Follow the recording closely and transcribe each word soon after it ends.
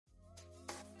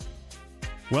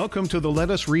Welcome to the Let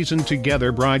Us Reason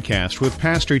Together broadcast with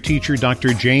pastor teacher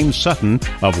Dr. James Sutton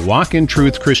of Walk in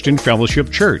Truth Christian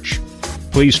Fellowship Church.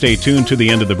 Please stay tuned to the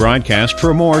end of the broadcast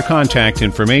for more contact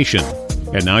information.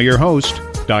 And now your host,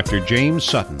 Dr. James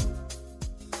Sutton.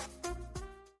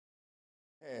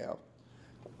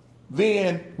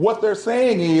 Then what they're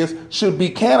saying is should be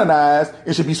canonized.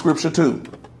 It should be scripture too.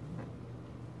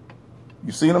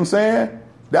 You see what I'm saying?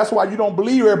 That's why you don't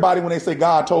believe everybody when they say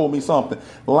God told me something.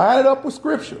 Line it up with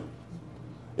scripture.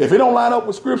 If it don't line up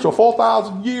with scripture,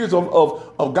 4,000 years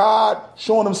of God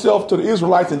showing himself to the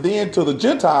Israelites and then to the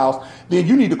Gentiles, then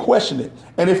you need to question it.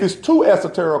 And if it's too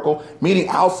esoterical, meaning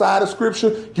outside of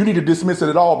scripture, you need to dismiss it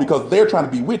at all because they're trying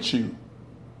to bewitch you.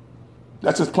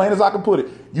 That's as plain as I can put it.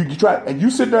 You try and you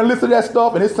sit there and listen to that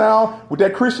stuff and it sounds with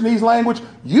that Christianese language,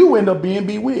 you end up being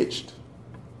bewitched.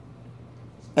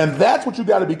 And that's what you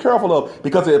got to be careful of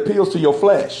because it appeals to your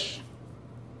flesh.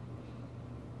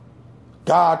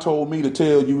 God told me to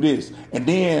tell you this. And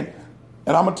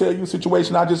I'm going to tell you a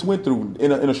situation I just went through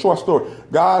in a short story.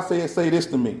 God said, say this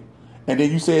to me. And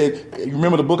then you said, you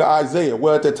remember the book of Isaiah.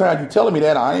 Well, at that time, you telling me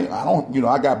that I don't,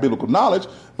 I got biblical knowledge,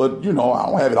 but, I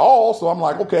don't have it all. So I'm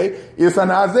like, okay, it's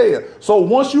in Isaiah. So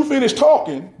once you finish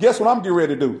talking, guess what I'm getting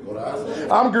ready to do?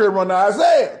 I'm getting ready to run to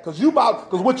Isaiah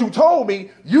because what you told me,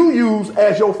 you use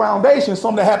as your foundation,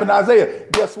 something that happened to Isaiah.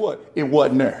 Guess what? It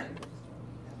wasn't there.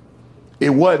 It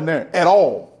wasn't there at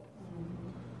all.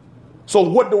 So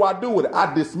what do I do with it?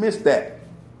 I dismiss that.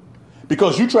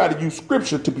 Because you try to use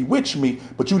scripture to bewitch me,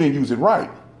 but you didn't use it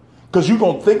right. Because you're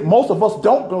going to think most of us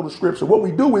don't go to scripture. What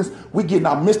we do is we get in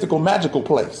our mystical, magical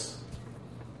place.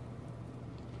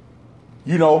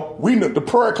 We know the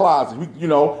prayer closet.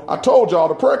 I told y'all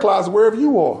the prayer closet wherever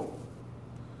you are.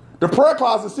 The prayer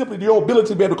closet is simply the ability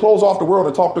to be able to close off the world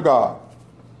and talk to God.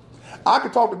 I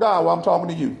can talk to God while I'm talking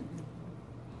to you.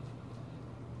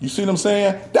 You see what I'm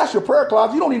saying? That's your prayer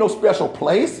closet. You don't need no special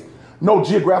place. No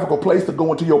geographical place to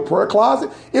go into your prayer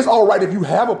closet. It's all right if you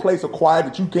have a place of quiet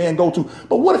that you can go to.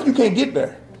 But what if you can't get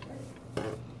there?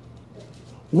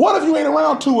 What if you ain't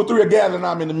around 2 or 3 are gathered and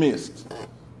I'm in the midst?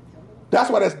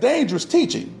 That's why that's dangerous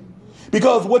teaching.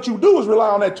 Because what you do is rely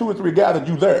on that 2 or 3 gathered,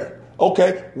 you there.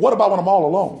 Okay, what about when I'm all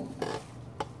alone?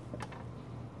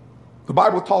 The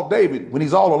Bible taught David when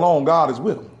he's all alone, God is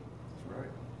with him.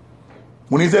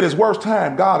 When he's at his worst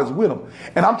time, God is with him.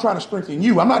 And I'm trying to strengthen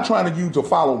you. I'm not trying you to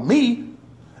follow me.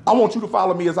 I want you to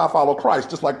follow me as I follow Christ,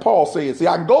 just like Paul said. See,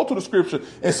 I can go to the scripture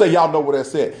and say, y'all know what that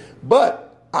said.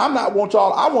 But I want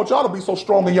y'all to be so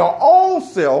strong in your own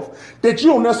self that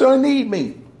you don't necessarily need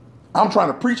me. I'm trying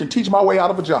to preach and teach my way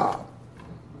out of a job.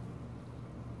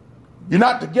 You're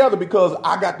not together because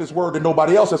I got this word that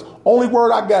nobody else has. Only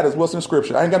word I got is what's in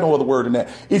scripture. I ain't got no other word than that.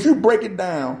 If you break it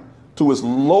down to its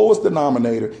lowest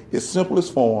denominator, its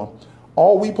simplest form,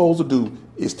 all we supposed to do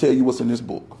is tell you what's in this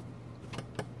book.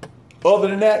 Other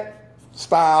than that,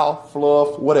 style,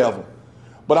 fluff, whatever.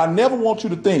 But I never want you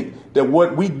to think that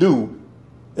what we do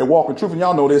at Walk in Truth, and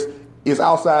y'all know this, is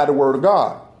outside the word of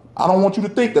God. I don't want you to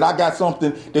think that I got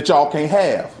something that y'all can't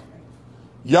have.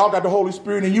 Y'all got the Holy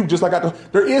Spirit in you just like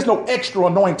there is no extra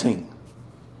anointing.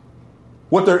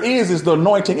 What there is the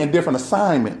anointing in different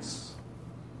assignments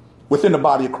within the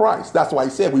body of Christ. That's why he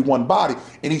said we one body,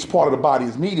 and each part of the body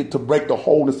is needed to break the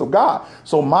wholeness of God.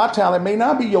 So my talent may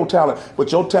not be your talent, but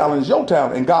your talent is your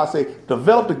talent. And God said,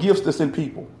 develop the gifts that's in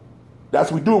people. That's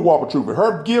what we do at Walk with Truth. If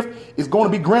her gift is going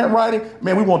to be grant writing,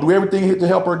 man, we want to do everything to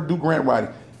help her do grant writing.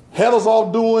 Heather's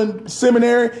all doing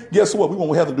seminary. Guess what? We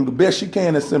want Heather to do the best she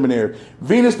can in seminary.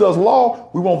 Venus does law.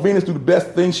 We want Venus to do the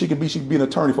best thing she can be. She can be an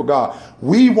attorney for God.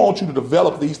 We want you to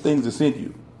develop these things that's in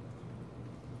you.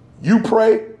 You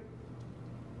pray.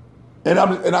 And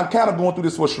I'm kind of going through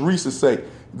this what Sharice say.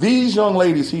 These young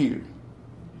ladies here,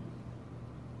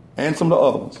 and some of the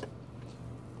other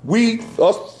ones,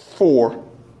 us 4,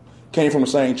 came from the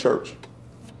same church.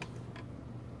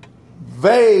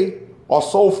 They are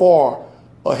so far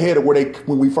ahead of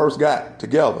when we first got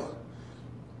together.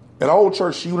 At our old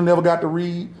church, she would have never got to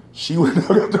read. She would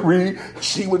never got to read.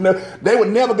 They would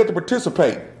never get to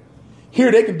participate.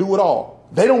 Here they can do it all.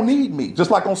 They don't need me. Just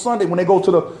like on Sunday when they go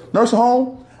to the nursing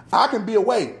home, I can be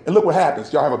away, and look what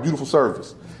happens. Y'all have a beautiful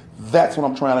service. That's what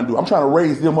I'm trying to do. I'm trying to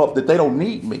raise them up that they don't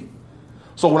need me.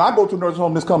 So when I go to nursing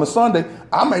home this coming Sunday,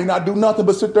 I may not do nothing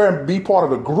but sit there and be part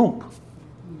of the group.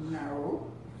 No.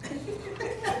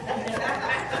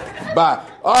 Bye.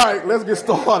 All right, let's get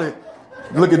started.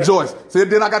 Look at Joyce. See,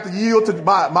 then I got to yield to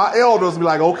my elders. Be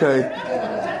like,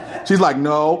 okay. She's like,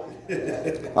 no.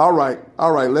 All right.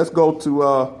 Let's go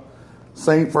to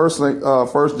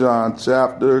First John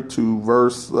chapter 2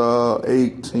 verse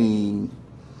 18.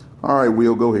 All right,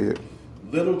 Will, go ahead.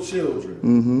 little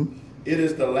children, it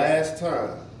is the last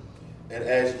time. And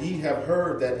as ye have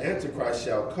heard that Antichrist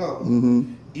shall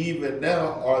come, even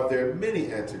now are there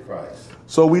many Antichrists.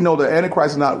 So we know the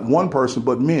Antichrist is not one person,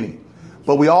 but many.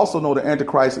 But we also know the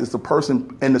Antichrist is the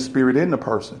person and the spirit in the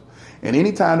person. And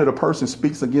any time that a person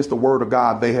speaks against the word of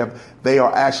God, they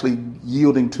are actually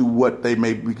yielding to what they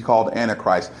may be called the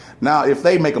Antichrist. Now, if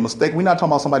they make a mistake, we're not talking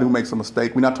about somebody who makes a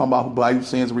mistake. We're not talking about somebody who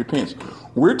sins and repents.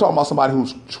 We're talking about somebody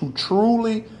who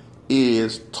truly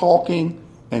is talking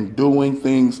and doing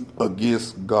things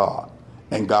against God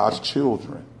and God's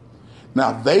children.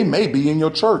 Now, they may be in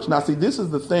your church. Now, see, this is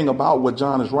the thing about what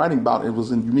John is writing about. It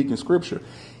was unique in Scripture.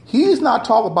 He's not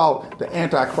talking about the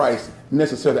Antichrist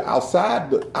necessarily outside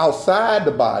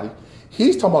the body.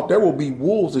 He's talking about there will be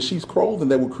wolves in sheep's clothing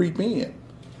that will creep in.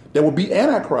 There will be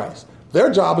Antichrist. Their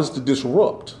job is to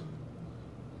disrupt.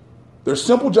 Their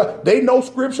simple job. They know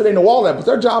Scripture. They know all that. But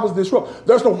their job is to disrupt.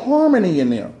 There's no harmony in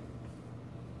them.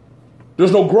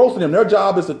 There's no growth in them. Their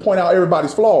job is to point out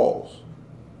everybody's flaws.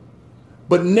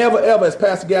 But never ever, as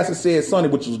Pastor Gasson said Sunday,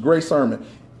 which was a great sermon,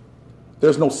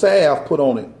 there's no salve put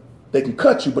on it. They can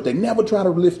cut you, but they never try to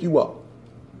lift you up.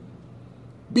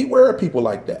 Beware of people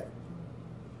like that.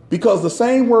 Because the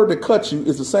same word that cuts you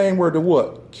is the same word that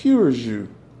what? Cures you.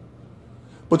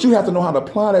 But you have to know how to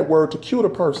apply that word to cure the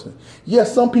person.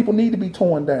 Yes, some people need to be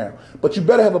torn down, but you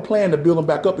better have a plan to build them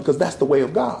back up because that's the way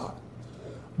of God.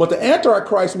 But the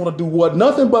Antichrist want to do what?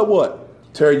 Nothing but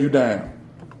what? Tear you down.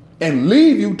 And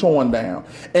leave you torn down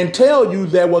and tell you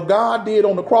that what God did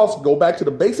on the cross, go back to the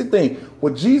basic thing,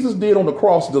 what Jesus did on the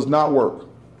cross does not work.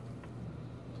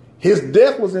 His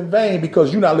death was in vain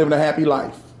because you're not living a happy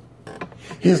life.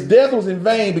 His death was in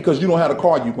vain because you don't have a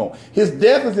car you want. His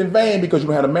death is in vain because you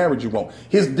don't have a marriage you want.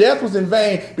 His death was in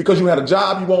vain because you had a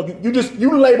job you want.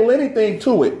 You label anything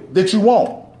to it that you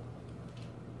want.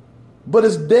 But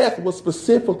his death was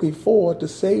specifically to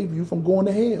save you from going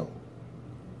to hell.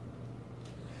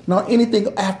 Now,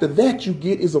 anything after that you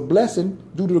get is a blessing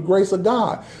due to the grace of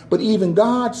God. But even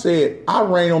God said, I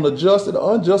reign on the just and the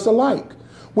unjust alike,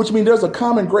 which means there's a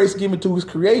common grace given to his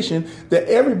creation that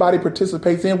everybody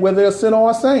participates in, whether they're a sinner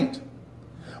or a saint.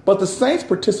 But the saints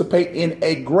participate in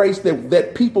a grace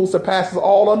that people surpasses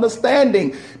all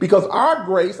understanding, because our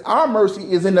grace, our mercy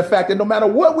is in the fact that no matter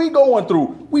what we're going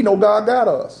through, we know God got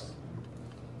us.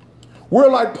 We're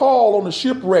like Paul on the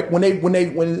shipwreck when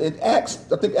in Acts,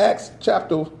 I think Acts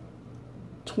chapter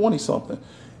 20 something,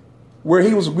 where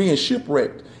he was being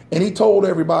shipwrecked. And he told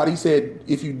everybody, he said,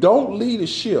 if you don't lead a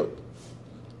ship,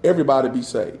 everybody be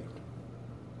saved.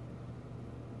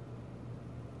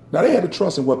 Now they had to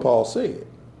trust in what Paul said.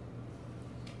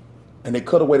 And they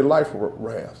cut away the life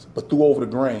rafts, but threw over the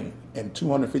grain. And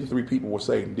 253 people were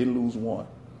saved, didn't lose one.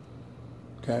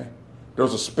 Okay? There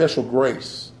was a special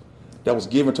grace that was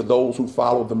given to those who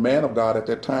followed the man of God at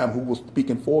that time who was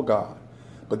speaking for God.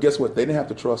 But guess what? They didn't have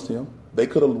to trust him. They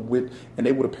could have went and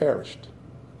they would have perished.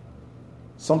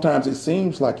 Sometimes it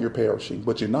seems like you're perishing,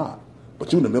 but you're not.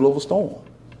 But you're in the middle of a storm.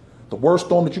 The worst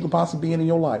storm that you can possibly be in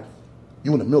your life.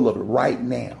 You're in the middle of it right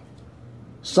now.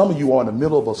 Some of you are in the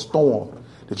middle of a storm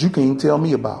that you can't even tell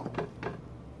me about.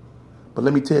 But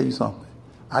let me tell you something.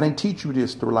 I didn't teach you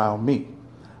this to rely on me.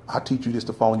 I teach you this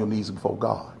to fall on your knees before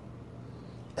God.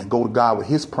 And go to God with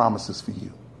his promises for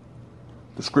you.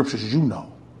 The scriptures you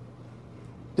know.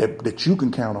 That you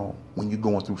can count on when you're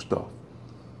going through stuff.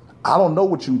 I don't know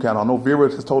what you can count on. I know Vera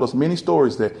has told us many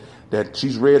stories that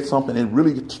she's read something and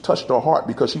really touched her heart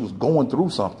because she was going through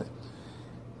something.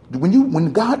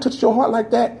 When God touched your heart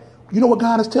like that, you know what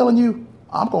God is telling you?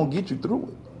 I'm going to get you through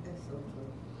it.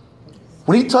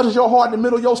 When he touches your heart in the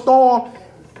middle of your storm,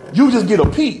 you just get a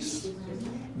peace.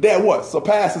 That what?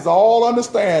 Surpasses all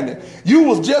understanding. You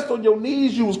was just on your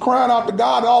knees, you was crying out to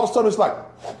God, and all of a sudden it's like,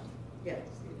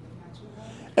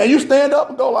 and you stand up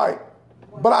and go like,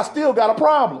 but I still got a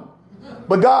problem.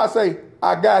 But God say,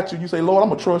 I got you. You say, Lord, I'm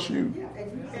going to trust you. Yeah,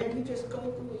 and you just go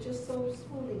through it just so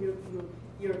smoothly.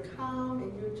 You're calm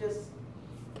and you're just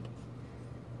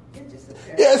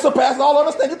yeah, it surpasses all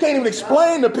understanding. You can't even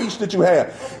explain the peace that you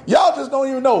have. Y'all just don't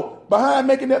even know. Behind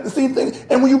making that decision thing,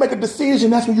 and when you make a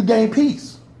decision, that's when you gain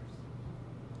peace.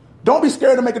 Don't be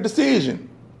scared to make a decision.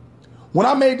 When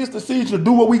I made this decision to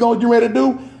do what we're going to get ready to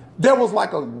do, there was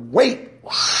like a weight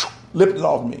lifted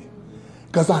off me.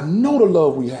 Because I know the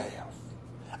love we have.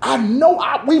 I know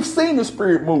we've seen the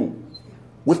Spirit move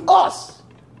with us.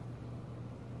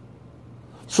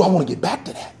 So I want to get back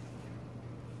to that.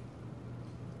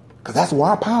 Because that's where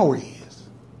our power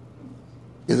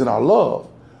is in our love.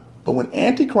 But when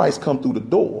Antichrist come through the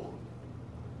door,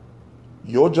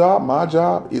 your job, my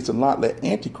job, is to not let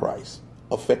Antichrist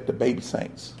affect the baby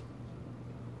saints.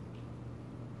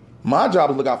 My job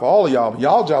is to look out for all of y'all.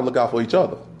 Y'all job is to look out for each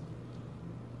other.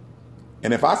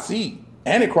 And if I see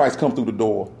Antichrist come through the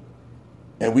door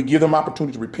and we give them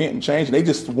opportunity to repent and change, and they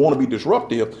just want to be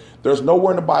disruptive, there's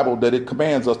nowhere in the Bible that it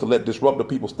commands us to let disruptive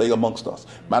people stay amongst us.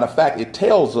 Matter of fact, it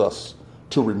tells us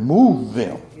to remove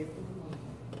them.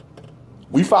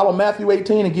 We follow Matthew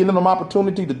 18 and give them an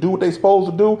opportunity to do what they're supposed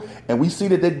to do, and we see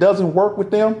that it doesn't work with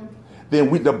them,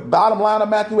 then the bottom line of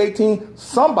Matthew 18,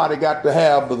 somebody got to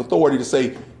have the authority to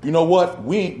say, you know what,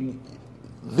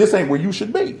 this ain't where you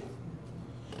should be.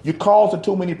 You're causing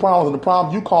too many problems, and the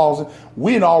problem you causing,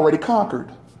 we ain't already conquered.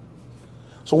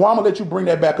 So why am I going to let you bring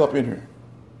that back up in here?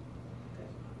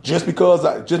 Just because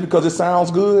it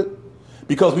sounds good?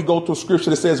 Because we go to a scripture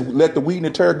that says, let the wheat and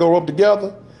the tare grow up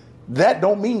together? That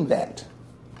don't mean that.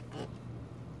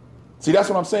 See, that's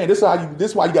what I'm saying. This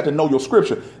is why you got to know your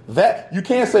scripture. That you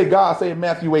can't say God say in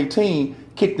Matthew 18,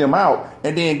 kick them out,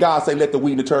 and then God say let the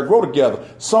wheat and the tare grow together.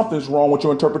 Something's wrong with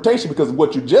your interpretation, because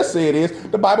what you just said is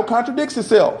the Bible contradicts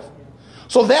itself.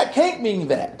 So that can't mean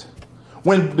that.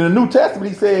 When the New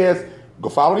Testament he says, go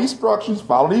follow these instructions,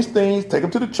 follow these things, take them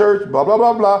to the church, blah, blah,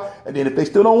 blah, blah, and then if they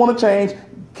still don't want to change,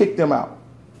 kick them out.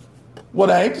 Well,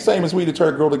 that ain't the same as wheat and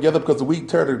tare grow together, because the wheat and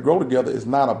tare grow together is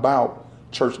not about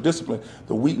church discipline.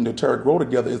 The wheat and the tare grow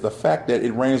together is the fact that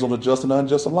it rains on the just and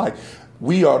unjust alike.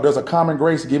 There's a common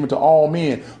grace given to all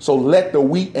men. So let the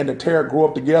wheat and the tare grow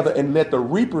up together, and let the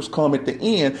reapers come at the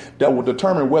end that will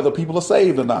determine whether people are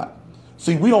saved or not.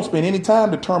 See, we don't spend any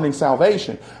time determining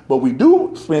salvation, but we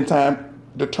do spend time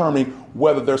determining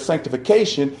whether their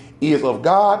sanctification is of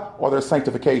God or their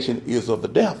sanctification is of the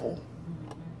devil.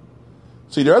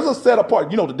 See, there's a set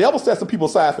apart. The devil set some people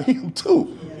aside for him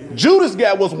too. Judas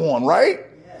was one, right?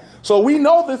 So we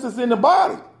know this is in the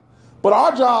body. But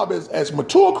our job as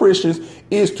mature Christians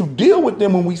is to deal with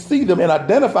them when we see them and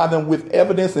identify them with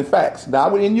evidence and facts.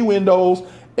 Not with innuendos,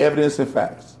 evidence and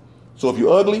facts. So if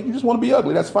you're ugly, you just want to be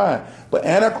ugly, that's fine. But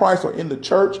antichrists are in the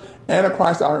church,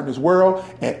 antichrists are in this world,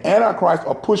 and antichrists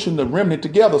are pushing the remnant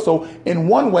together. So in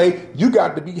one way, you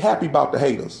got to be happy about the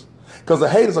haters, because the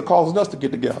haters are causing us to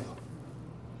get together.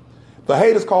 The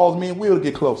haters cause me and Will to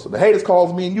get closer. The haters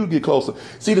cause me and you to get closer.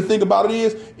 See, the thing about it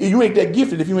is, you ain't that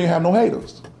gifted if you ain't have no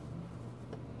haters.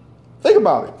 Think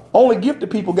about it. Only gifted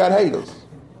people got haters.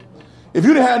 If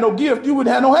you didn't have no gift, you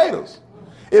wouldn't have no haters.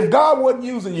 If God wasn't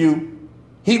using you,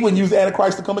 he wouldn't use the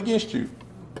Antichrist to come against you.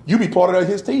 You'd be part of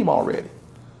his team already.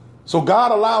 So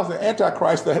God allows the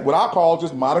Antichrist, what I call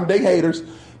just modern day haters,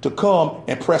 to come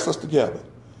and press us together.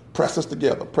 Press us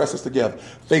together. Press us together.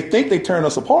 They think they turn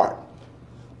us apart.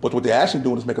 But what they're actually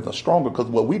doing is making us stronger, because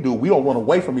what we do, we don't run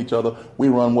away from each other. We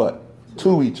run what?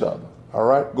 To each other. All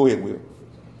right? Go ahead, Will.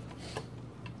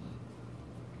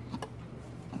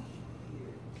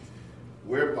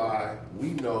 Whereby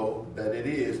we know that it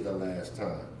is the last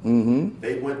time. Mm-hmm.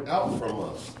 They went out from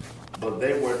us, but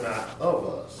they were not of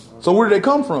us. So where did they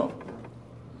come from?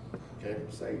 Okay,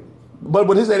 Satan. But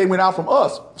he said they went out from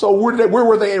us. So where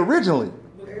were they originally?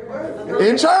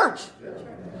 In church.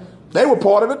 They were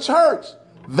part of the church.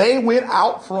 They went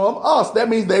out from us. That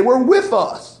means they were with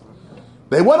us.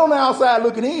 They weren't on the outside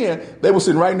looking in. They were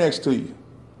sitting right next to you.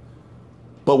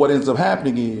 But what ends up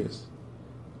happening is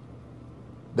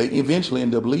they eventually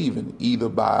end up leaving, either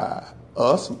by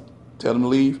us, tell them to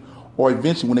leave, or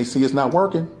eventually when they see it's not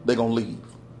working, they're going to leave.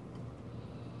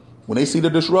 When they see the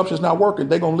disruption's not working,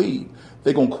 they're going to leave.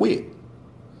 They're going to quit.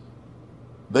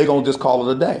 They're going to just call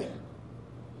it a day.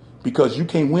 Because you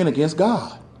can't win against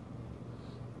God.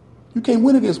 You can't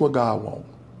win against what God wants.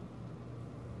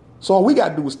 So all we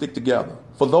got to do is stick together.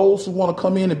 For those who want to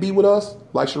come in and be with us,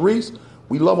 like Sharice,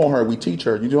 we love on her. We teach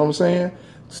her. You know what I'm saying?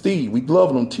 Steve, we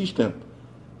love them, teach them.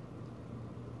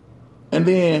 And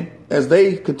then as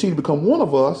they continue to become one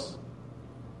of us,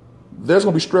 there's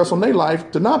going to be stress on their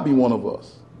life to not be one of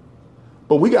us.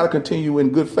 But we got to continue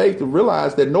in good faith to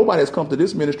realize that nobody has come to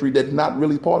this ministry that's not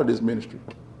really part of this ministry.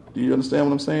 Do you understand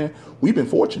what I'm saying? We've been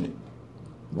fortunate.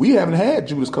 We haven't had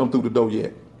Judas come through the door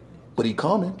yet, but he's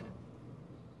coming.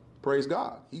 Praise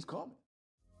God. He's coming.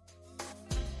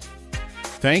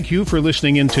 Thank you for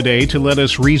listening in today to Let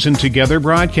Us Reason Together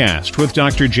broadcast with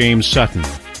Dr. James Sutton.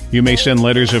 You may send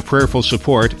letters of prayerful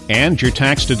support and your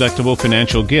tax-deductible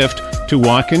financial gift to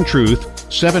Walk in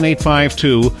Truth,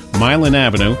 7852 Milan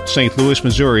Avenue, St. Louis,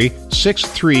 Missouri,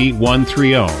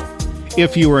 63130.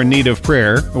 If you are in need of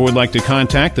prayer or would like to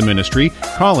contact the ministry,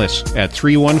 call us at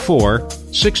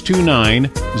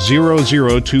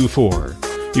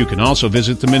 314-629-0024. You can also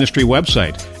visit the ministry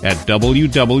website at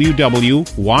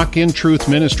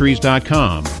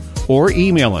www.walkintruthministries.com or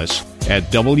email us at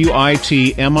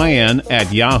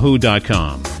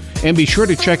witmin@yahoo.com. And be sure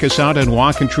to check us out at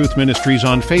Walk in Truth Ministries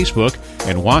on Facebook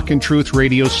and Walk in Truth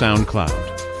Radio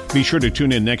SoundCloud. Be sure to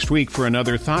tune in next week for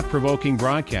another thought-provoking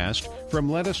broadcast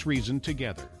from Let Us Reason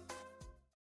Together.